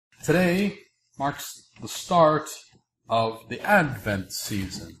Today marks the start of the Advent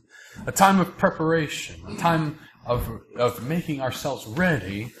season, a time of preparation, a time of making ourselves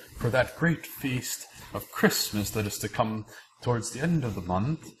ready for that great feast of Christmas that is to come towards the end of the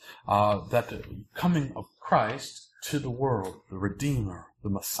month, that coming of Christ to the world, the Redeemer,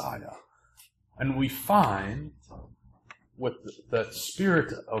 the Messiah. And we find with that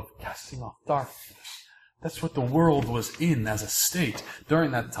spirit of casting off darkness, that's what the world was in as a state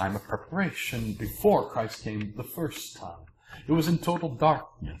during that time of preparation before Christ came the first time. It was in total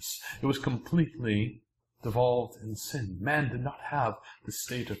darkness. It was completely devolved in sin. Man did not have the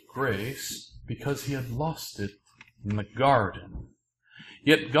state of grace because he had lost it in the garden.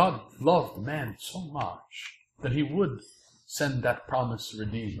 Yet God loved man so much that he would send that promised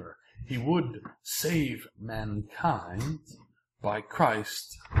Redeemer. He would save mankind by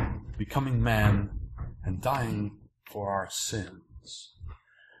Christ becoming man and dying for our sins.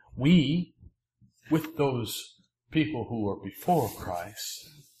 We, with those people who were before Christ,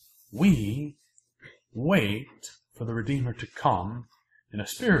 we wait for the Redeemer to come in a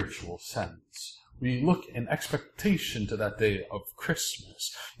spiritual sense. We look in expectation to that day of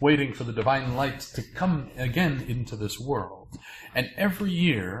Christmas, waiting for the divine light to come again into this world. And every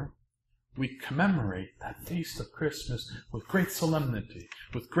year, we commemorate that feast of Christmas with great solemnity,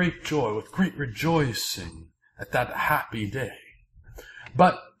 with great joy, with great rejoicing at that happy day.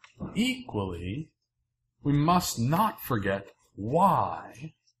 But equally, we must not forget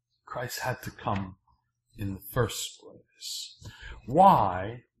why Christ had to come in the first place.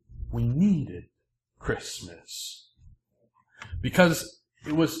 Why we needed Christmas. Because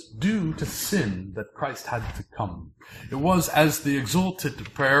it was due to sin that Christ had to come. It was, as the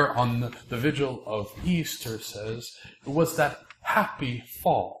exalted prayer on the vigil of Easter says, it was that happy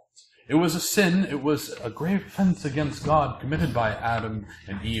fault. It was a sin, it was a grave offense against God committed by Adam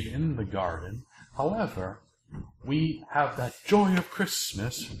and Eve in the garden. However, we have that joy of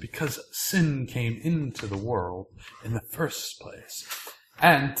Christmas because sin came into the world in the first place.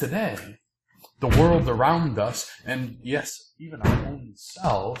 And today, the world around us, and yes, even our own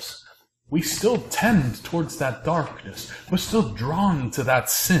selves, we still tend towards that darkness. We're still drawn to that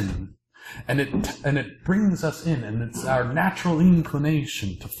sin. And it brings us in, and it's our natural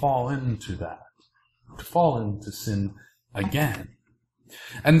inclination to fall into that, to fall into sin again.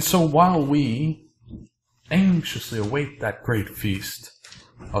 And so while we anxiously await that great feast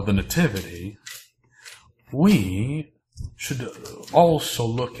of the Nativity, we should also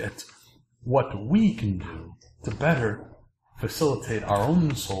look at what we can do to better facilitate our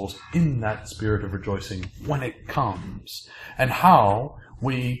own souls in that spirit of rejoicing when it comes, and how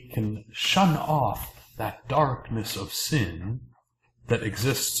we can shun off that darkness of sin that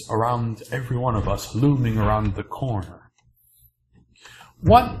exists around every one of us, looming around the corner.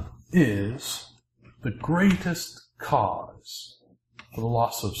 What is the greatest cause for the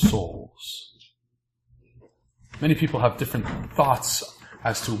loss of souls? Many people have different thoughts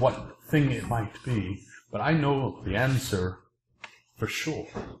as to what thing it might be, but I know the answer for sure.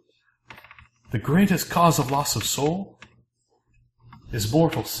 The greatest cause of loss of soul is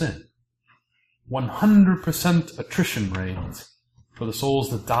mortal sin. 100% attrition rate for the souls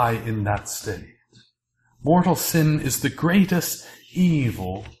that die in that state. Mortal sin is the greatest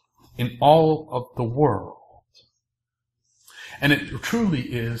evil in all of the world. And it truly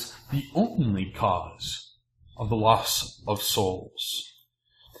is the only cause of the loss of souls.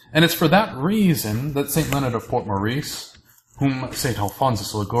 And it's for that reason that St. Leonard of Port Maurice, whom St.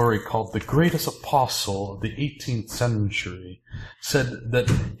 Alphonsus Liguori called the greatest apostle of the 18th century, said that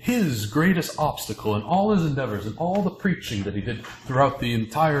his greatest obstacle in all his endeavors and all the preaching that he did throughout the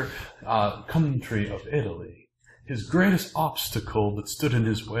entire country of Italy, his greatest obstacle that stood in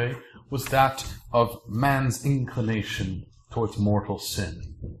his way was that of man's inclination towards mortal sin.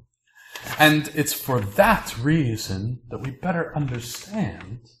 And it's for that reason that we better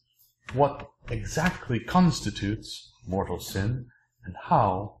understand what exactly constitutes mortal sin and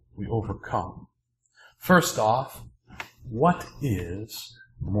how we overcome. First off, what is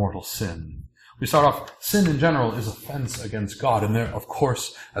mortal sin? We start off, sin in general is offense against God, and there, of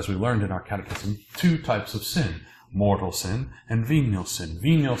course, as we learned in our catechism, two types of sin: mortal sin and venial sin.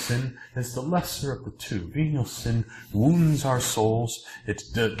 Venial sin is the lesser of the two. Venial sin wounds our souls, it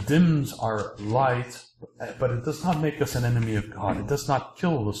dims our light, but it does not make us an enemy of God. It does not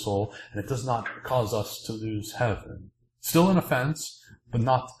kill the soul, and it does not cause us to lose heaven. Still an offense, but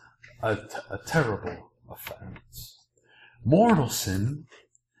not a terrible offense. Mortal sin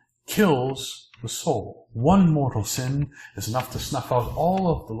kills the soul. One mortal sin is enough to snuff out all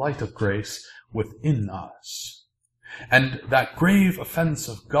of the light of grace within us. And that grave offense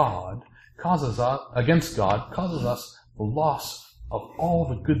of God against God causes us the loss of all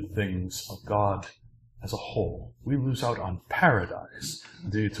the good things of God as a whole. We lose out on paradise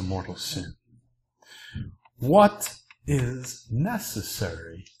due to mortal sin. What is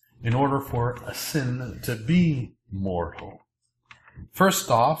necessary in order for a sin to be mortal? First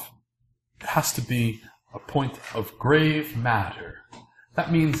off, it has to be a point of grave matter.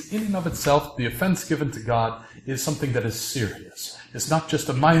 That means, in and of itself, the offense given to God is something that is serious. It's not just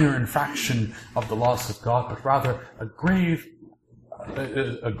a minor infraction of the laws of God, but rather a great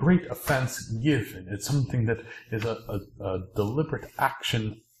offense given. It's something that is a deliberate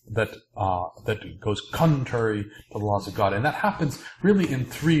action that goes contrary to the laws of God. And that happens really in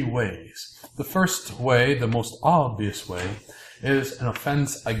three ways. The first way, the most obvious way, is an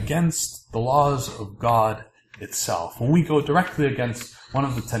offense against the laws of God itself. When we go directly against one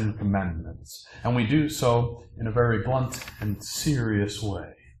of the 10 Commandments, and we do so in a very blunt and serious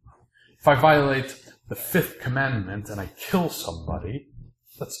way. If I violate the 5th commandment and I kill somebody,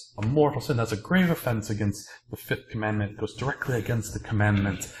 that's a mortal sin. That's a grave offense against the 5th commandment. It goes directly against the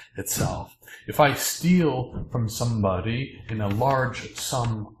commandment itself. If I steal from somebody in a large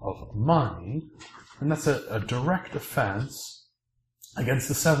sum of money, then that's a direct offense against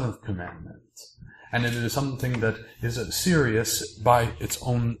the 7th commandment. And it is something that is serious by its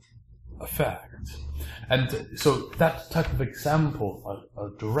own effect. And so that type of example, a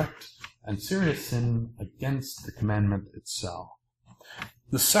direct and serious sin against the commandment itself.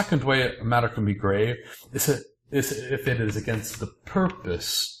 The second way a matter can be grave is if it is against the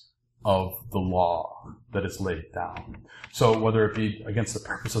purpose of the law that is laid down. So whether it be against the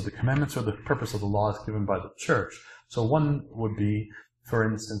purpose of the commandments or the purpose of the laws given by the church. So one would be, for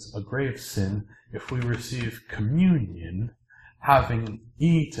instance, a grave sin if we receive communion having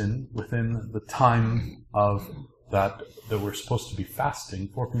eaten within the time of that we're supposed to be fasting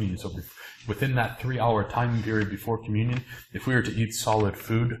for communion. So within that 3-hour time period before communion, if we were to eat solid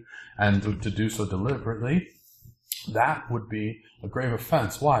food and to do so deliberately, that would be a grave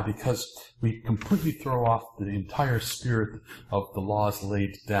offense. Why? Because we completely throw off the entire spirit of the laws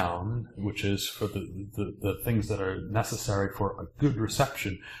laid down, which is for the things that are necessary for a good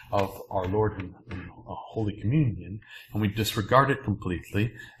reception of our Lord in Holy Communion, and we disregard it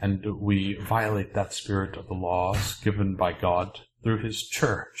completely, and we violate that spirit of the laws given by God through His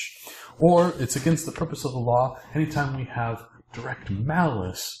church. Or it's against the purpose of the law anytime we have direct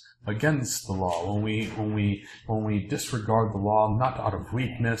malice against the law, when we disregard the law, not out of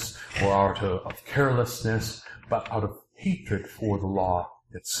weakness or out of carelessness, but out of hatred for the law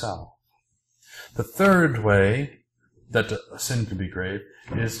itself. The third way that a sin can be grave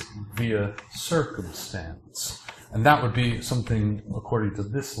is via circumstance. And that would be something according to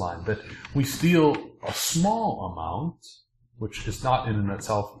this line, that we steal a small amount, which is not in and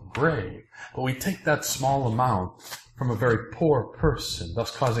itself grave, but we take that small amount from a very poor person, thus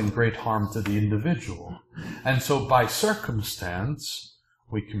causing great harm to the individual. And so by circumstance,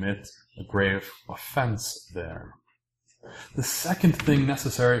 we commit a grave offense there. The second thing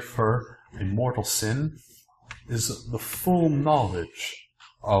necessary for a mortal sin is the full knowledge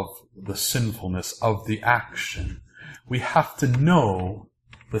of the sinfulness of the action. We have to know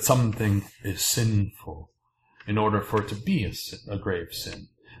that something is sinful in order for it to be a grave sin.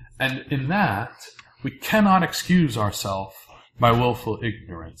 And in that, we cannot excuse ourselves by willful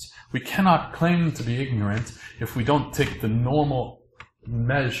ignorance. We cannot claim to be ignorant if we don't take the normal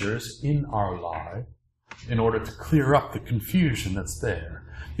measures in our life in order to clear up the confusion that's there.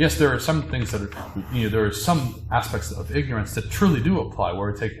 Yes, there are some things that there are some aspects of ignorance that truly do apply,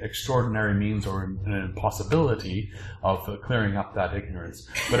 where we take extraordinary means or an impossibility of clearing up that ignorance.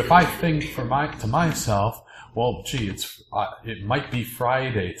 But if I think to myself, well, gee, it might be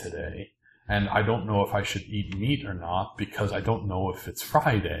Friday today, and I don't know if I should eat meat or not because I don't know if it's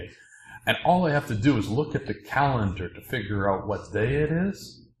Friday. And all I have to do is look at the calendar to figure out what day it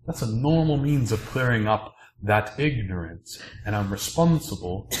is. That's a normal means of clearing up that ignorance, and I'm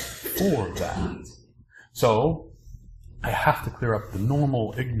responsible for that. So I have to clear up the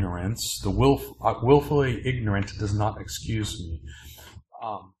normal ignorance. The willfully ignorant does not excuse me.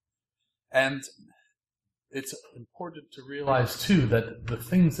 And it's important to realize, too, that the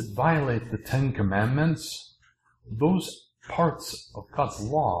things that violate the 10 Commandments, those parts of God's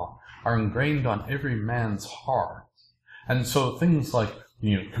law are ingrained on every man's heart. And so things like,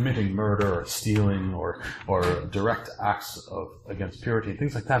 committing murder or stealing or direct acts against purity and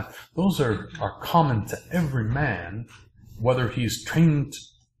things like that, those are common to every man, whether he's trained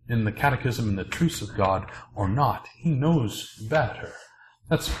in the catechism and the truths of God or not. He knows better.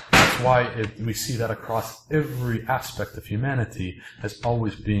 That's why we see that across every aspect of humanity as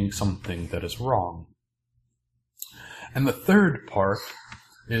always being something that is wrong. And the third part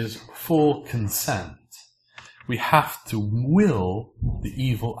is full consent. We have to will the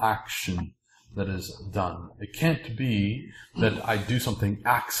evil action that is done. It can't be that I do something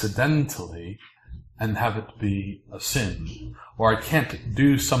accidentally and have it be a sin. Or I can't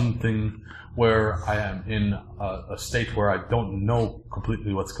do something where I am in a state where I don't know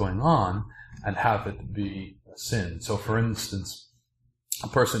completely what's going on and have it be a sin. So for instance, a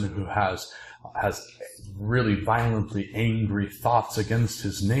person who has really violently angry thoughts against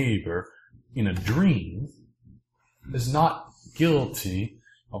his neighbor in a dream is not guilty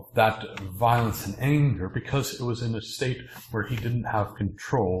of that violence and anger because it was in a state where he didn't have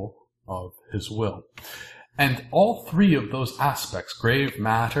control of his will. And all three of those aspects, grave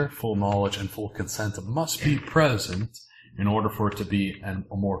matter, full knowledge, and full consent, must be present in order for it to be a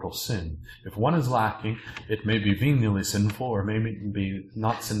mortal sin. If one is lacking, it may be venially sinful or may be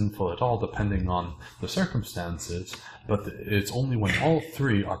not sinful at all, depending on the circumstances, but it's only when all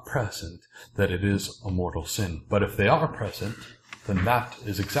three are present that it is a mortal sin. But if they are present, then that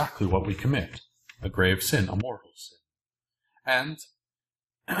is exactly what we commit, a grave sin, a mortal sin. And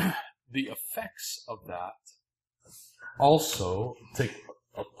the effects of that also take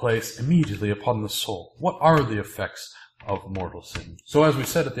place immediately upon the soul. What are the effects of mortal sin? So as we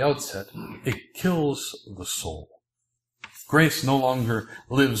said at the outset, it kills the soul. Grace no longer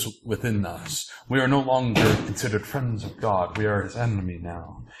lives within us. We are no longer considered friends of God. We are His enemy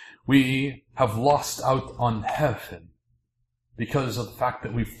now. We have lost out on heaven because of the fact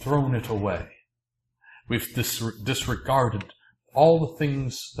that we've thrown it away. We've disregarded all the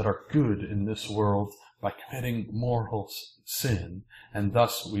things that are good in this world by committing mortal sin, and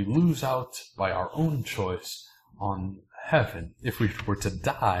thus we lose out by our own choice on heaven if we were to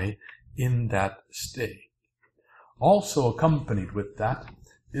die in that state. Also accompanied with that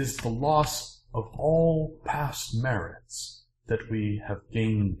is the loss of all past merits that we have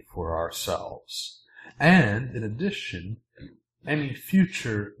gained for ourselves. And in addition, any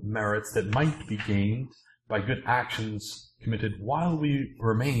future merits that might be gained by good actions committed while we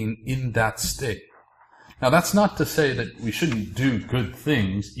remain in that state. Now that's not to say that we shouldn't do good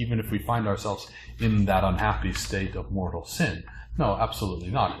things even if we find ourselves in that unhappy state of mortal sin. No, absolutely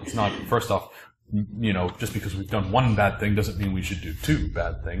not. It's not, first off, just because we've done one bad thing doesn't mean we should do two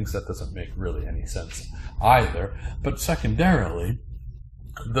bad things. That doesn't make really any sense either. But secondarily,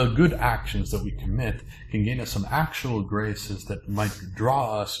 the good actions that we commit can gain us some actual graces that might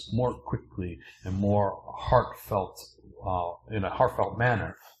draw us more quickly and more heartfelt, in a heartfelt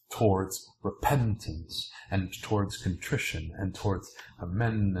manner towards repentance and towards contrition and towards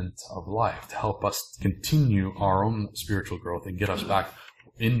amendment of life to help us continue our own spiritual growth and get us back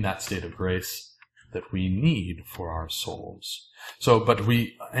in that state of grace that we need for our souls. So, but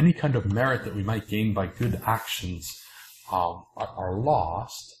any kind of merit that we might gain by good actions are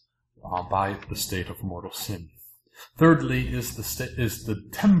lost by the state of mortal sin. Thirdly is the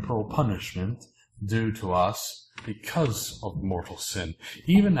temporal punishment due to us because of mortal sin,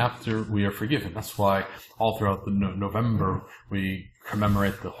 even after we are forgiven. That's why all throughout the November we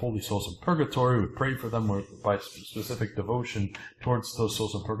commemorate the holy souls in purgatory. We pray for them by specific devotion towards those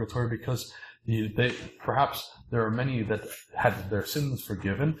souls in purgatory, because perhaps there are many that had their sins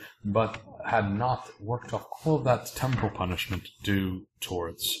forgiven, but had not worked off all of that temporal punishment due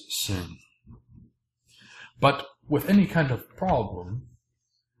towards sin. But with any kind of problem,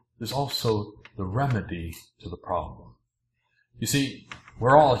 there's also the remedy to the problem. You see,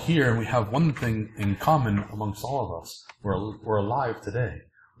 we're all here and we have one thing in common amongst all of us. We're alive today.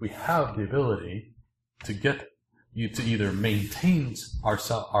 We have the ability to either maintain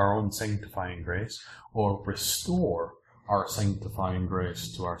our own sanctifying grace or restore our sanctifying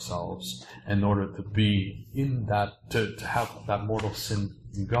grace to ourselves in order to be in that, to have that mortal sin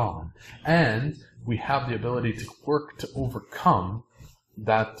gone. And we have the ability to work to overcome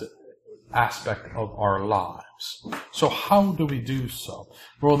that aspect of our lives. So how do we do so?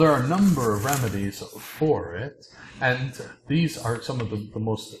 Well, there are a number of remedies for it, and these are some of the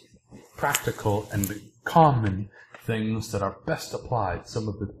most practical and common things that are best applied, some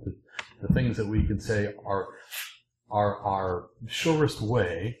of the things that we can say are our surest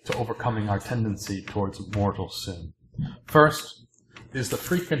way to overcoming our tendency towards mortal sin. First is the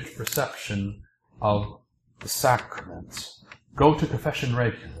frequent reception of the sacraments. Go to confession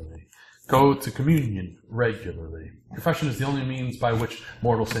regularly. Go to communion regularly. Confession is the only means by which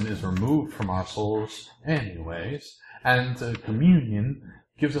mortal sin is removed from our souls anyways, and communion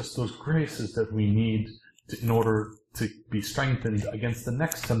gives us those graces that we need in order to be strengthened against the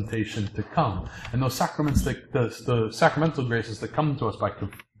next temptation to come. And those sacraments, the sacramental graces that come to us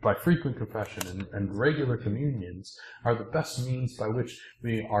by frequent confession and regular communions are the best means by which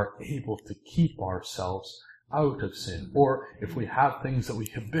we are able to keep ourselves out of sin. Or if we have things that we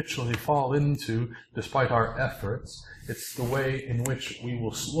habitually fall into despite our efforts, it's the way in which we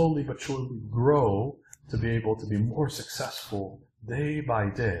will slowly but surely grow to be able to be more successful day by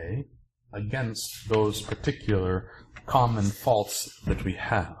day against those particular common faults that we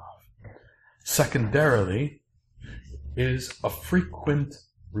have. Secondarily, is a frequent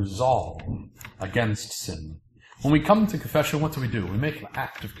resolve against sin. When we come to confession, what do? We make an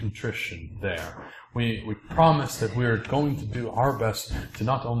act of contrition there. We promise that we're going to do our best to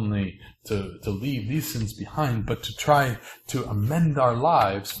not only to leave these sins behind, but to try to amend our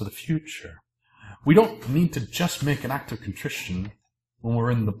lives for the future. We don't need to just make an act of contrition when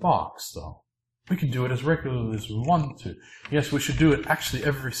we're in the box, though. We can do it as regularly as we want to. Yes, we should do it actually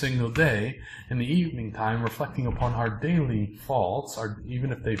every single day in the evening time, reflecting upon our daily faults,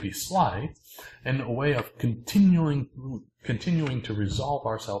 even if they be slight, in a way of continuing to resolve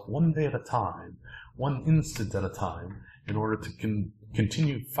ourselves one day at a time, one instant at a time, in order to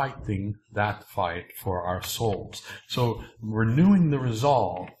continue fighting that fight for our souls. So renewing the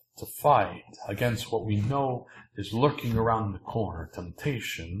resolve to fight against what we know is lurking around the corner,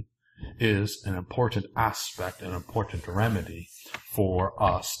 temptation, is an important aspect, an important remedy for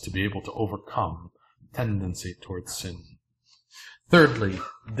us to be able to overcome tendency towards sin. Thirdly,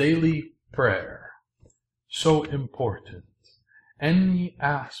 daily prayer. So important. Any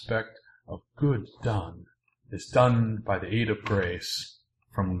aspect of good done is done by the aid of grace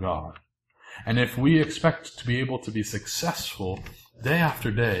from God. And if we expect to be able to be successful day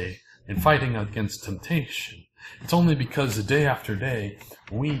after day in fighting against temptation, it's only because day after day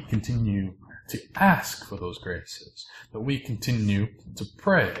we continue to ask for those graces, that we continue to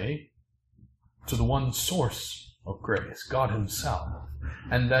pray to the one source of grace, God Himself,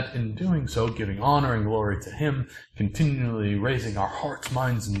 and that in doing so, giving honor and glory to Him, continually raising our hearts,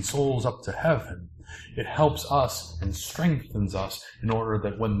 minds, and souls up to heaven, it helps us and strengthens us in order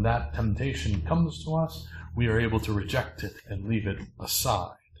that when that temptation comes to us, we are able to reject it and leave it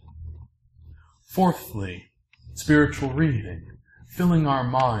aside. Fourthly, spiritual reading, filling our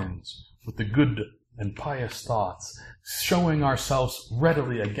minds with the good and pious thoughts, showing ourselves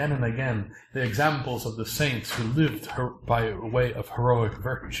readily again and again the examples of the saints who lived by way of heroic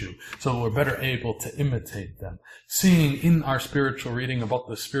virtue, so that we're better able to imitate them. Seeing in our spiritual reading about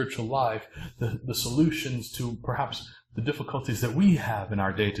the spiritual life the solutions to perhaps the difficulties that we have in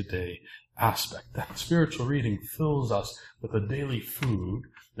our day-to-day aspect. That spiritual reading fills us with a daily food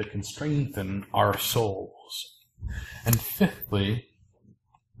that can strengthen our souls. And fifthly,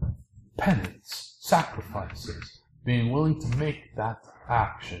 penance, sacrifices, being willing to make that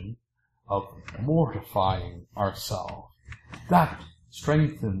action of mortifying ourselves. That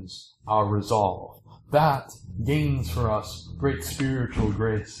strengthens our resolve. That gains for us great spiritual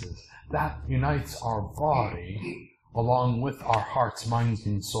graces. That unites our body along with our hearts, minds,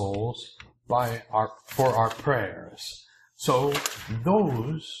 and souls for our prayers. So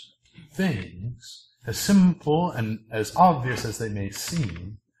those things, as simple and as obvious as they may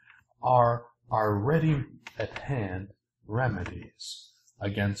seem, are ready at hand remedies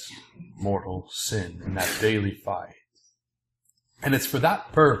against mortal sin in that daily fight. And it's for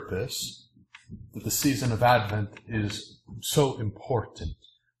that purpose that the season of Advent is so important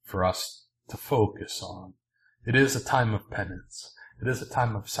for us to focus on. It is a time of penance. It is a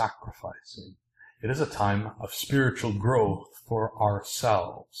time of sacrificing. It is a time of spiritual growth for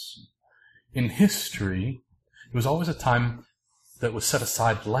ourselves. In history, it was always a time that was set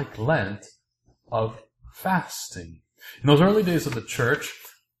aside, like Lent, of fasting. In those early days of the Church,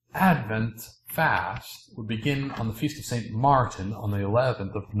 Advent fast would begin on the Feast of St. Martin on the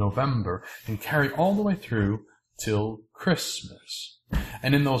 11th of November and carry all the way through till Christmas.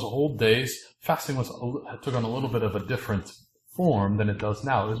 And in those old days, fasting took on a little bit of a different form than it does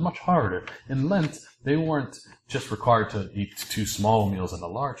now. It was much harder. In Lent, they weren't just required to eat 2 small meals and a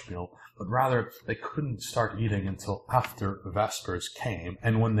large meal, but rather they couldn't start eating until after Vespers came.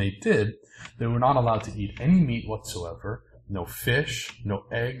 And when they did, they were not allowed to eat any meat whatsoever, no fish, no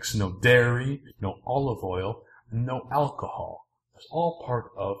eggs, no dairy, no olive oil, and no alcohol. It's all part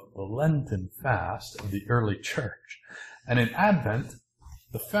of the Lenten fast of the early church. And in Advent,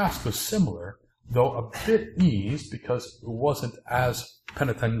 the fast was similar, though a bit eased because it wasn't as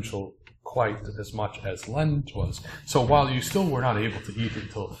penitential quite as much as Lent was. So while you still were not able to eat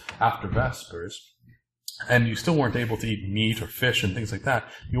until after Vespers, and you still weren't able to eat meat or fish and things like that,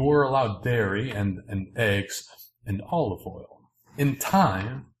 you were allowed dairy and eggs and olive oil. In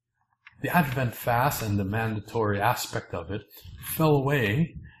time, the Advent fast and the mandatory aspect of it fell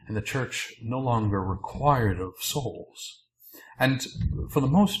away, and the church no longer required of souls. And for the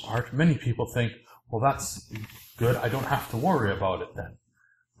most part, many people think, well, that's good, I don't have to worry about it then.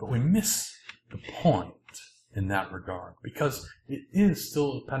 But we miss the point in that regard, because it is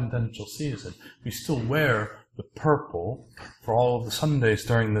still a penitential season. We still wear the purple for all of the Sundays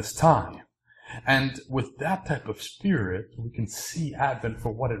during this time. And with that type of spirit, we can see Advent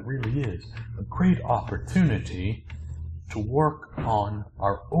for what it really is, a great opportunity to work on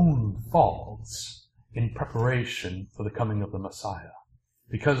our own faults in preparation for the coming of the Messiah.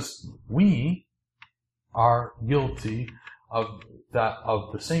 Because we are guilty of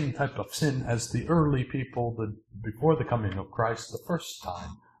the same type of sin as the early people before the coming of Christ the first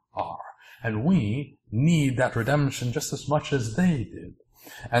time are. And we need that redemption just as much as they did.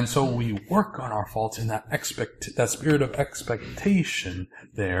 And so we work on our faults in that spirit of expectation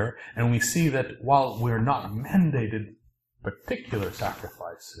there, and we see that while we're not mandated particular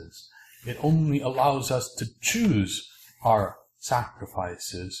sacrifices, it only allows us to choose our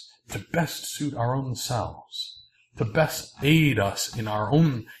sacrifices to best suit our own selves, to best aid us in our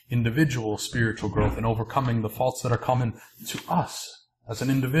own individual spiritual growth and overcoming the faults that are common to us as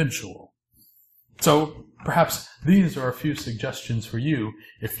an individual. So perhaps these are a few suggestions for you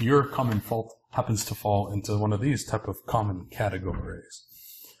if your common fault happens to fall into one of these type of common categories.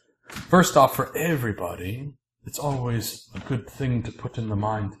 First off, for everybody, it's always a good thing to put in the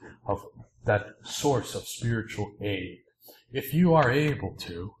mind of that source of spiritual aid. If you are able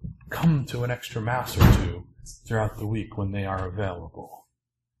to, come to an extra Mass or two throughout the week when they are available.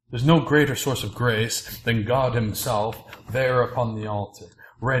 There's no greater source of grace than God Himself there upon the altar,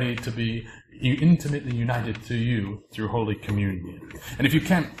 ready to be intimately united to you through Holy Communion. And if you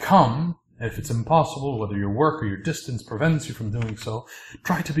can't come, if it's impossible, whether your work or your distance prevents you from doing so,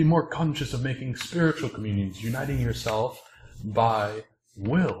 try to be more conscious of making spiritual communions, uniting yourself by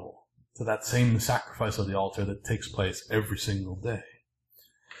will to that same sacrifice of the altar that takes place every single day.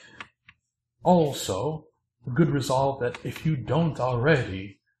 Also, a good resolve that if you don't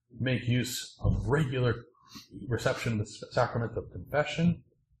already make use of regular reception of the sacrament of confession,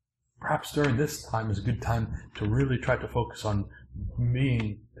 perhaps during this time is a good time to really try to focus on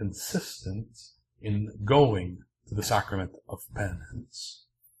being consistent in going to the sacrament of penance.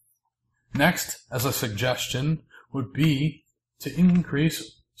 Next, as a suggestion, would be to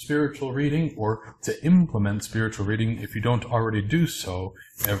increase spiritual reading or to implement spiritual reading if you don't already do so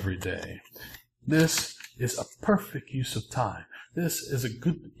every day. This is a perfect use of time. This is a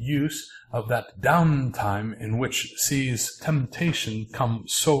good use of that downtime in which sees temptation come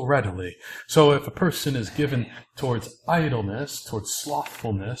so readily. So if a person is given towards idleness, towards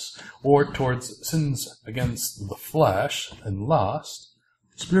slothfulness, or towards sins against the flesh and lust,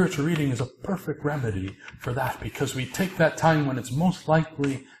 spiritual reading is a perfect remedy for that, because we take that time when it's most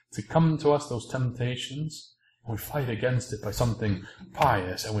likely to come to us, those temptations, and we fight against it by something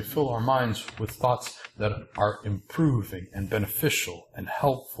pious, and we fill our minds with thoughts that are improving and beneficial and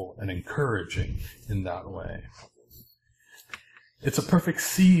helpful and encouraging in that way. It's a perfect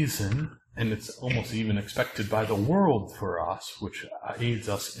season, and it's almost even expected by the world for us, which aids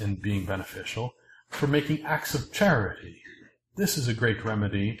us in being beneficial, for making acts of charity. This is a great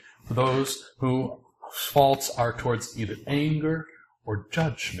remedy for those whose faults are towards either anger or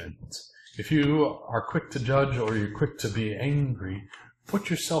judgment. If you are quick to judge or you're quick to be angry, put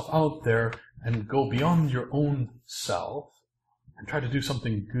yourself out there and go beyond your own self and try to do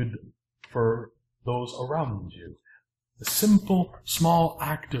something good for those around you. The simple, small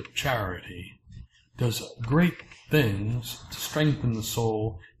act of charity does great things to strengthen the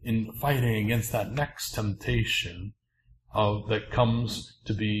soul in fighting against that next temptation that comes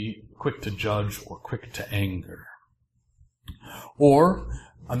to be quick to judge or quick to anger. Or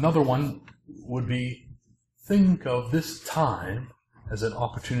another one would be, think of this time as an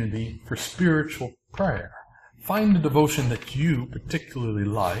opportunity for spiritual prayer. Find a devotion that you particularly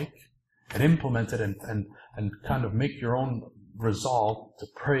like and implement it and kind of make your own resolve to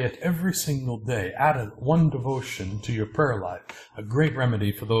pray it every single day. Add one devotion to your prayer life. A great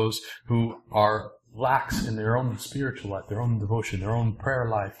remedy for those who are lax in their own spiritual life, their own devotion, their own prayer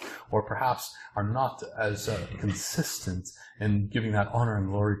life, or perhaps are not as consistent in giving that honor and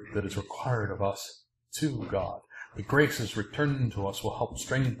glory that is required of us to God. The graces returned to us will help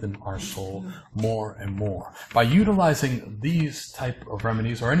strengthen our soul more and more. By utilizing these type of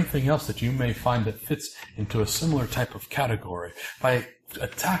remedies, or anything else that you may find that fits into a similar type of category, by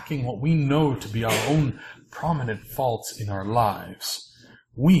attacking what we know to be our own prominent faults in our lives,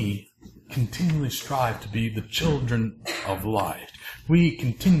 we continually strive to be the children of light. We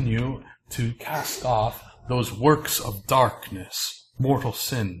continue to cast off those works of darkness, mortal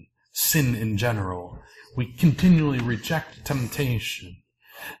sin, sin in general. We continually reject temptation.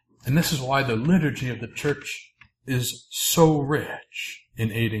 And this is why the liturgy of the church is so rich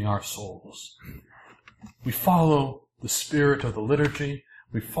in aiding our souls. We follow the spirit of the liturgy.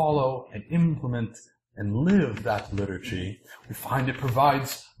 We follow and implement and live that liturgy. We find it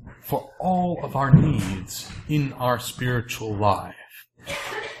provides for all of our needs in our spiritual life.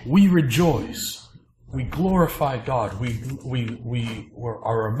 We rejoice. We glorify God. We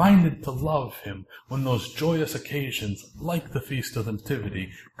are reminded to love Him when those joyous occasions, like the Feast of the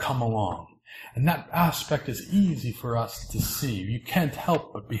Nativity, come along. And that aspect is easy for us to see. You can't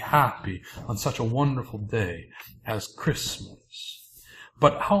help but be happy on such a wonderful day as Christmas.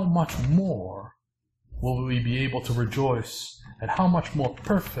 But how much more will we be able to rejoice, and how much more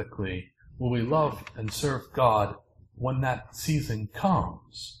perfectly will we love and serve God when that season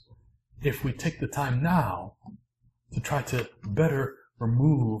comes, if we take the time now to try to better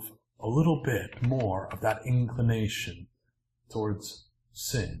remove a little bit more of that inclination towards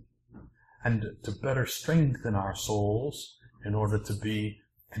sin, and to better strengthen our souls in order to be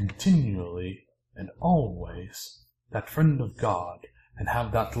continually and always that friend of God, and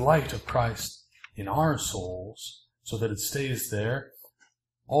have that light of Christ in our souls so that it stays there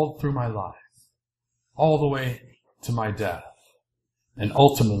all through my life, all the way to my death, and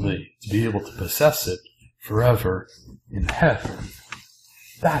ultimately to be able to possess it forever in heaven.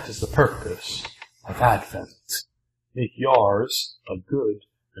 That is the purpose of Advent. Make yours a good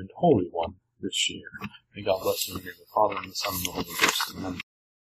and holy one this year. May God bless you in the name of the Father, and the Son, and the Holy Ghost. Amen.